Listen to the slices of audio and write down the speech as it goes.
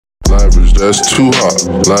Leverage, that's too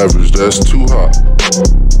hot. Leverage, that's too hot.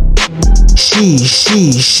 She.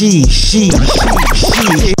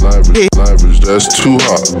 Leverage, that's too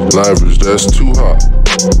hot. Leverage, that's too hot.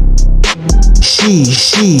 She.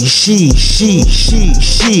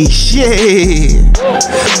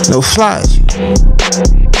 No flies.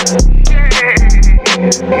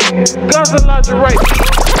 Guns and lingerie.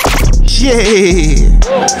 Yeah.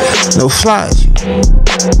 No flies.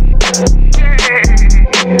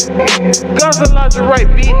 Guns and lingerie,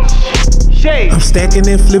 bitch. I'm stacking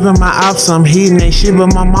and flipping my ops, I'm hitting that shit, but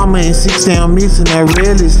my mama and 60 I'm missing that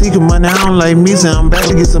really seeking money, I don't like missing, I'm about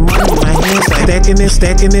to get some money with my hands like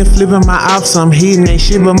stacking and flipping my ops, I'm hitting that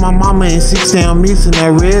shit, but my mama and 60 I'm missing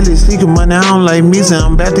that really seeking money, I don't like missing,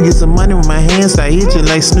 I'm about to get some money with my hands like itching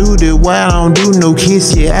like Snooty, why I don't do no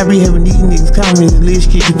kiss yet, I be having these niggas call me the leash,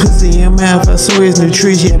 kick your pussy in your mouth, I swear it's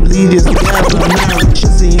nutrition, I believe this, but I'm not with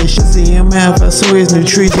shit in your mouth, I swear it's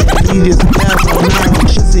nutrition, I believe this, but I'm not with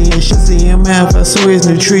shit in your mouth, I swear it's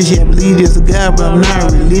nutrition, I believe there's a God, but I'm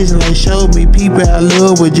not religion, like showed me people I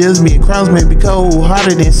love with just me, cross may be cold,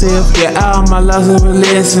 harder than self, yeah, all my losses were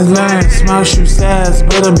lessons learned, small shoe size,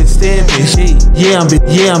 but I'm been stepping, shit, yeah, I'm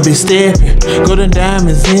been stepping, golden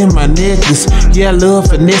diamonds in my necklace, yeah, I love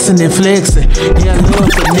finessing and flexing, yeah, I love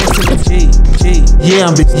finessing and yeah,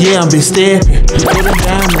 I'm been stepping, golden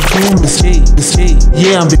diamonds in my shit,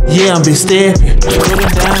 yeah, I'm been stepping, golden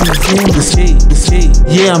diamonds in my shit,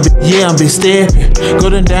 yeah, I'm been stepping,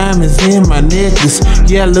 golden diamonds in my necklace,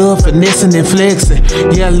 yeah, I love finessing and flexing,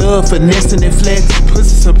 yeah, I love finessing and flexing,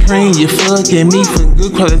 pussy supreme, you fucking me for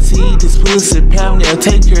good quality, this pussy pound, yeah,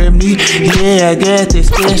 take care of me, yeah, I got that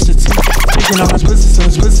specialty, speaking on my pussy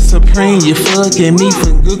supreme, you fucking me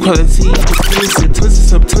for good quality, this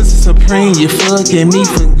pussy supreme, you fucking me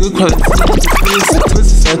for good quality,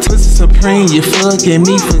 pussy supreme, you fucking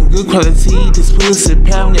me for good quality, this pussy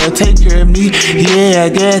pound, yeah, take care of me, yeah, I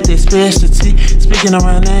got that specialty, speaking on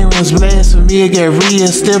my name was blasphemy, I got real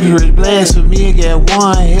steppers, blasphemy, I got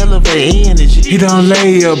one hell of an energy, he don't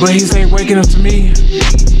lay up, but he's ain't waking up to me,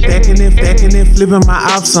 stacking and flipping my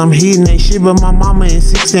ops, I'm hitting that shit, but my mama and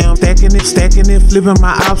 60 I'm stacking and flipping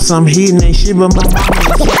my ops, I'm hitting that shit, but my mama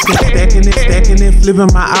and 60 stacking and flipping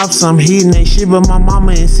my ops, I'm hitting that shit, but my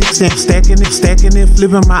mama and 60 I'm stacking and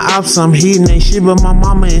flipping my ops, I'm hitting that shit, but my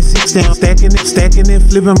mama and 60 I'm stacking and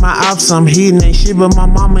flipping my ops, I'm hitting that shit, but my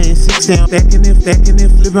mama and 60 I'm stacking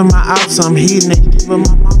and flipping my ops, I'm hitting that shit, but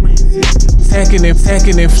my mama and 60 stacking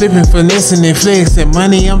and flipping, finessing and flexing,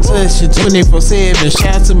 money I'm touching 24/7.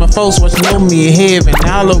 Shout out to my folks watching on me in heaven,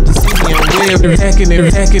 all over the city I'm wearing.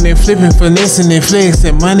 Stacking and flipping, finessing and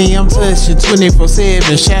flexing, money I'm touching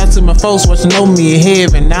 24/7. Shout out to my folks watching on me in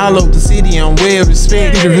heaven, all over the city I'm well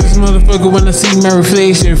respected. This motherfucker when I see my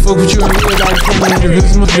reflection, fuck with you in real life,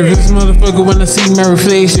 this motherfucker when I see my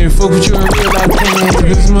reflection, fuck with you in real life,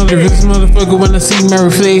 this motherfucker when I see my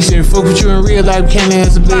reflection, fuck with you in real life, can't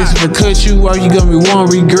answer blessing to cut you. All you gonna be one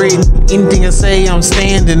regretting anything I say, I'm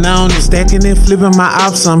standing on it. Stacking and flipping my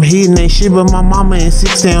ops, I'm hitting that shit, but my mama and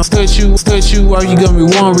 6 down. Touch you, all you gonna be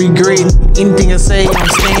one regretting anything I say, I'm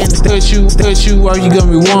standing. Touch you, all you gonna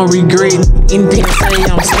be one regretting anything I say,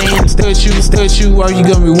 I'm standing. Touch you, all you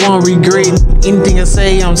gonna be one regretting anything I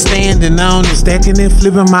say, I'm standing on it. Stacking and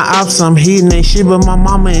flipping my ops, I'm hitting that shit, but my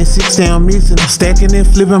mama and 6 down missing. Stacking and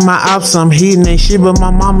flipping my ops, I'm hitting that shit, but my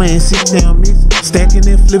mama and 6 down missing. Stacking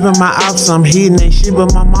and flipping my ops, I'm hitting that shit,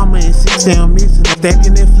 but my mama and 6 down missing.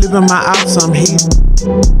 Stacking and flipping my ops, I'm hitting.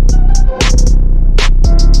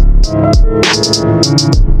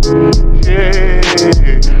 Yeah,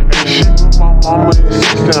 and shit with my mama and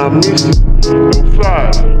 6 down missing. No fly.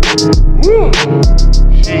 Woo.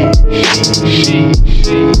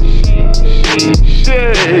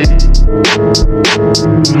 Shit.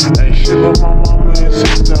 And shit with my mama and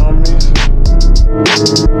 6 down missing.